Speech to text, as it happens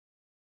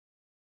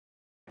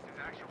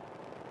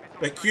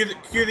Right, cue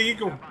the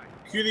eagle.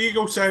 Cue the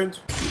eagle sound.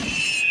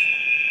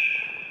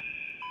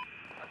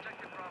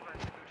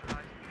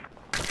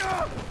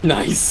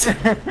 Nice. He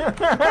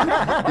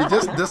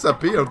just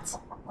disappeared.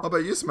 How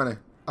about you, Smitty?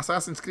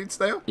 Assassin's Creed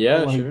style?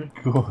 Yeah, Oh my sure.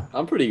 God.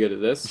 I'm pretty good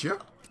at this. Sure.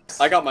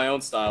 I got my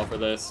own style for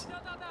this.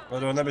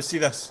 Hold on, let me see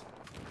this.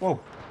 Whoa.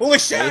 Holy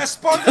shit, I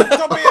spawned on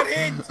top of your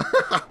head!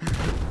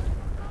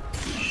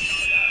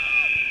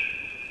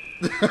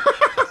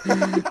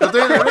 They're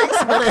doing it right,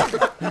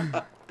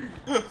 Smitty.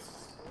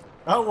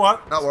 That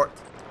worked. That worked.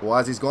 Well,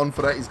 as he's gone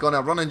for it, he's going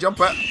to run and jump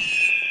it.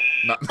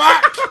 No.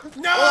 Back!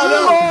 No!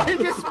 Oh, he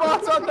just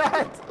spot on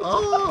that!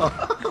 Oh.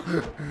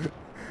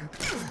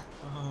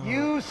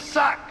 You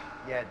suck,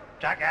 you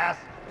jackass.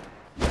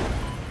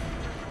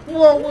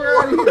 Whoa, where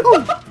are you?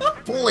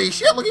 Holy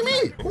shit, look at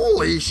me.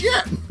 Holy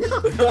shit.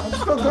 I'm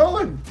still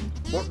going.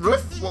 What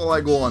roof will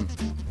I go on?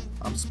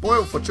 I'm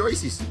spoiled for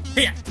choices.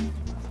 Here!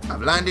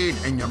 I've landed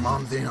in your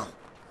mom's anal.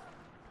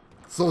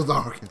 So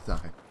dark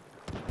inside.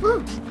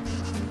 Woo.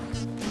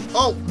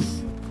 Oh,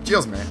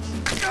 cheers, mate.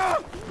 Nah.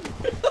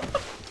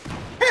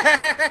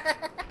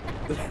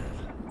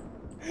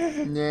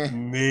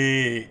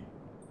 Mate.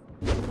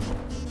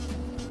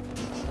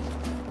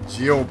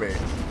 Geo-bait.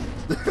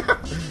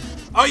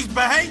 Oh, he's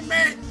behind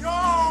me!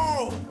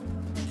 No!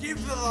 He came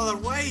the other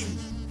way.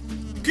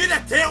 You could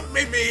have told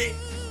me, mate!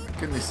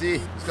 Couldn't see.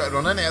 He's got to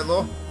run into it,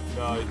 though.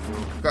 No,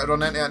 He's got to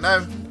run into it now.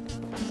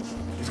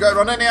 He's got to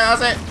run into it,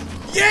 has it?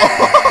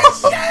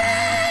 yes!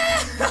 Yeah!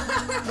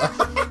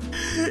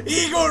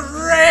 He got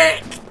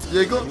wrecked!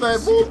 You got the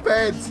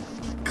mopeds.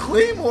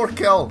 Claymore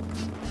kill.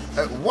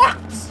 It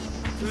works.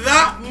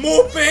 That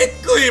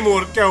moped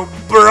claymore kill,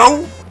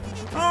 bro!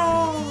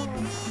 Oh!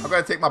 I'm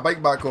going to take my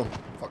bike back home.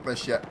 Fuck this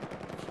shit.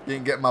 You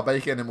ain't getting my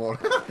bike anymore.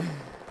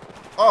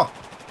 Oh,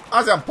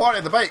 as I'm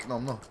parting the bike. No,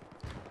 I'm not.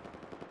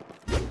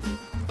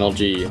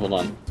 LG, hold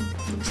on.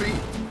 Tree.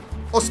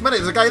 Oh, Smitty,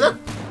 there's a guy there.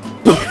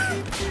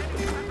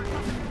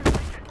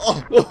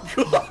 Oh.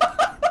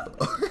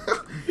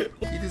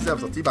 He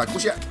deserves a teabag. Oh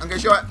shit, I'm gonna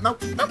show it. No,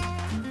 no.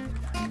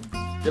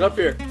 Get up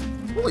here.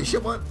 Holy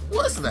shit, what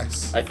is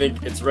this? I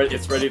think it's ready.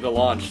 It's ready to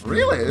launch.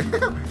 Really?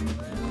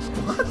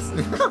 What?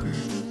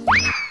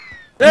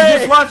 Hey! You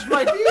just watched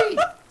my feet!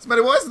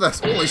 Smitty, what is this?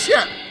 Holy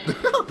shit.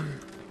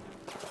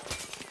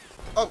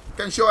 Oh,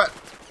 can you show it?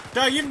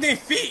 No, you've no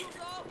feet!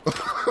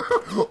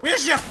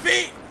 Where's your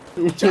feet?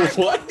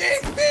 What? No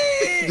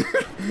feet!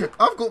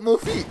 I've got no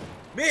feet.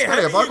 Mate, Sorry,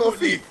 how have I you got got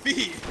feet? no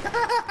feet?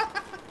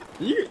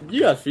 You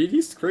got feet?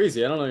 He's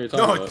crazy. I don't know what you're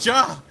talking No, about.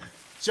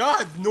 Ja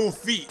had no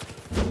feet.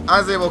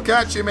 Azzy will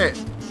catch you,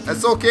 mate.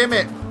 It's okay,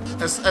 mate.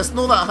 It's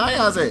not that high,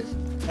 Azzy.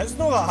 It's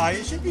not that high,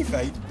 it should be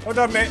fine. Hold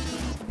on, mate.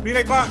 Be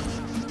right back.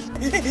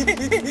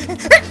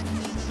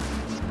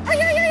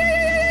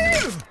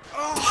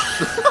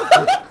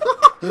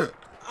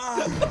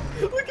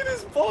 Look at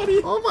his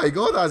body. Oh my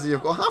god, Azzy,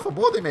 you've got half a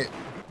body, mate.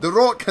 The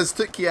Rock has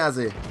took you,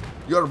 Azzy.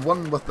 You're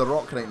one with the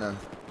Rock right now.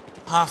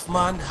 Half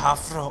man,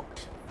 half rock.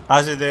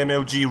 As is the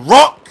MLG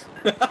rock!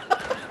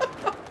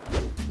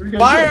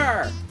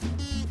 Fire!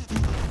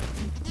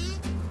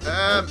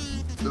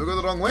 Did we go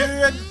the wrong way?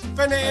 To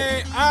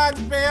infinity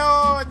and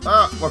beyond!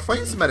 We're fine,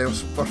 Smitty.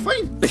 We're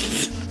fine.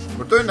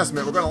 We're doing this,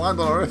 mate. We're going to land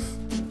on a roof.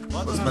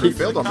 But Smitty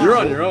failed on You're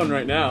on your own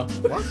right now.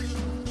 What?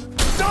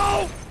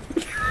 No!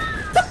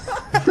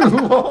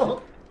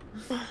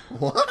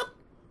 What?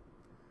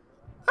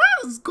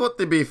 That's got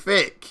to be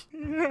fake.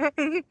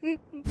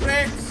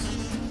 Rex!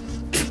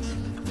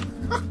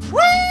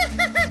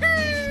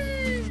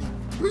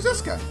 Who's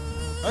this guy?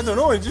 I don't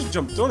know, he just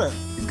jumped on it.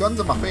 His gun's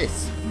in my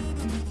face.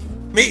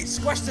 Mate,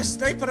 squish the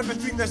sniper in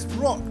between this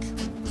rock.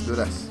 Let's do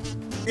this.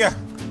 Yeah,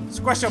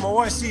 squish him, I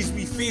want to see his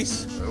wee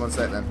face. Wait 1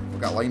 sec then.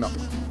 We've got a line up.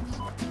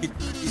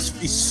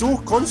 He's so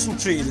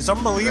concentrated, it's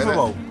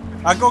unbelievable.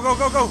 Go, go,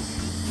 go, go!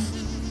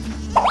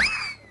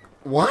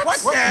 What? What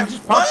the?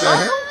 What the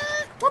hell?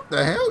 What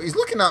the hell? He's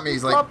looking at me.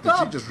 He's like, did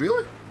you just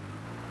really?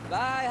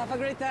 Bye, have a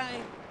great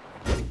time.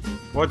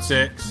 What's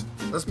X?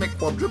 Let's make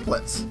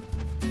quadruplets.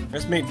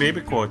 Let's make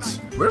baby quads.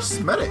 Where's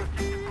Smitty?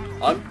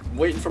 I'm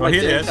waiting for my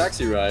here he damn is.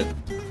 taxi ride.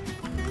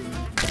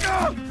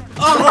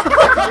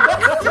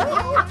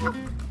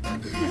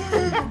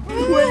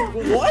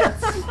 Wait, what?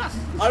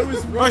 I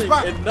was running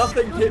and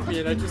nothing hit me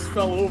and I just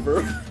fell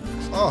over.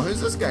 Oh,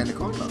 who's this guy in the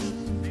corner?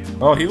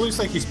 Oh, he looks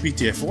like he's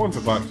PTF1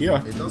 for back here.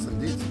 He does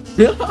indeed.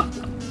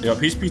 Yep,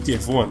 he's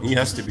PTF1. He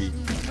has to be.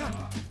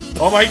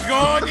 Oh my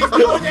god, he's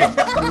doing it!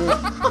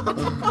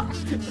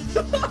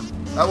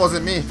 That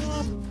wasn't me.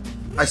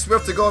 I swear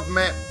to God,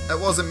 mate, it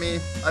wasn't me.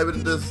 I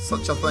wouldn't do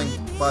such a thing.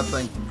 Bad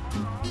thing.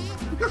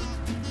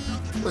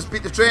 Let's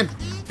beat the train.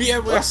 Beat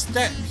it with a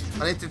stick.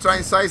 I need to try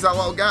and size that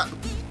little gap.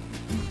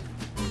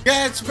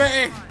 Get it,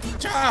 Spitty!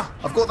 Cha!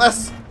 I've got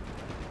this.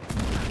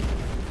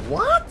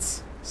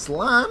 What?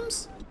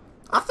 Slams?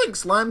 I think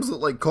slams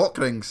look like cock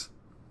rings.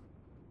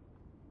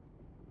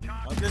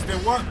 Does they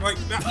work like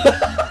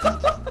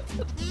that?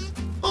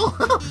 Oh,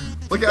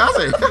 look at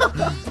Azzy.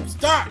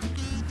 Start!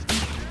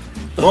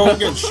 Oh, we're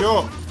getting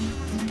shot.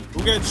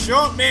 We're getting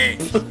shot, mate!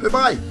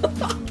 Goodbye.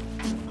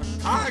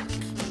 attack!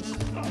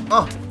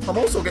 Oh, I'm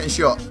also getting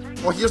shot.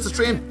 Oh, here's the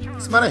train.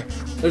 Smitty.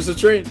 There's a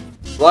train.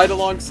 Ride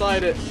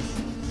alongside it.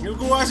 You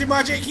go Aussie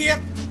magic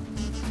here.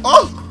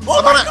 Oh! Oh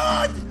I my got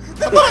god!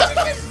 The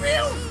magic is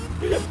real!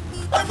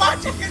 The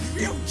magic is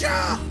real,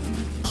 Ja!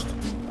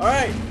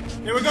 Alright.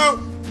 Here we go!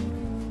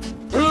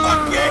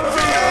 Fuck you,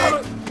 train!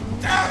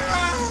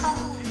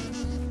 Ah!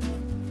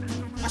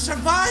 I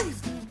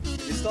survived!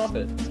 You stop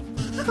it.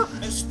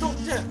 It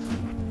stopped it.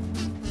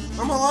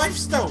 I'm alive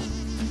still.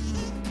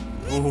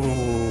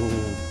 Oh.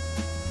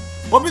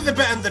 What about the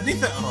bit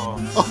underneath it?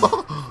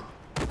 Oh.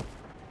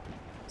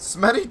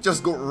 Smitty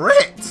just got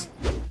wrecked.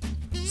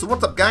 So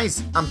what up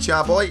guys, I'm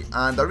ChaBoy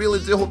and I really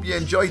do hope you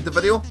enjoyed the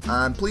video,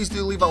 and please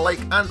do leave a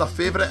like and a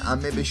favourite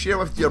and maybe share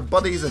with your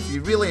buddies if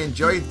you really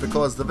enjoyed,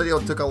 because the video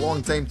took a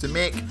long time to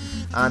make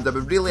and I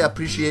would really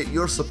appreciate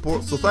your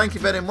support. So thank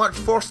you very much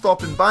for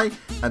stopping by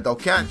and I'll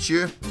catch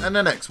you in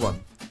the next one.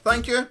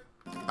 Thank you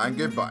and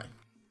goodbye.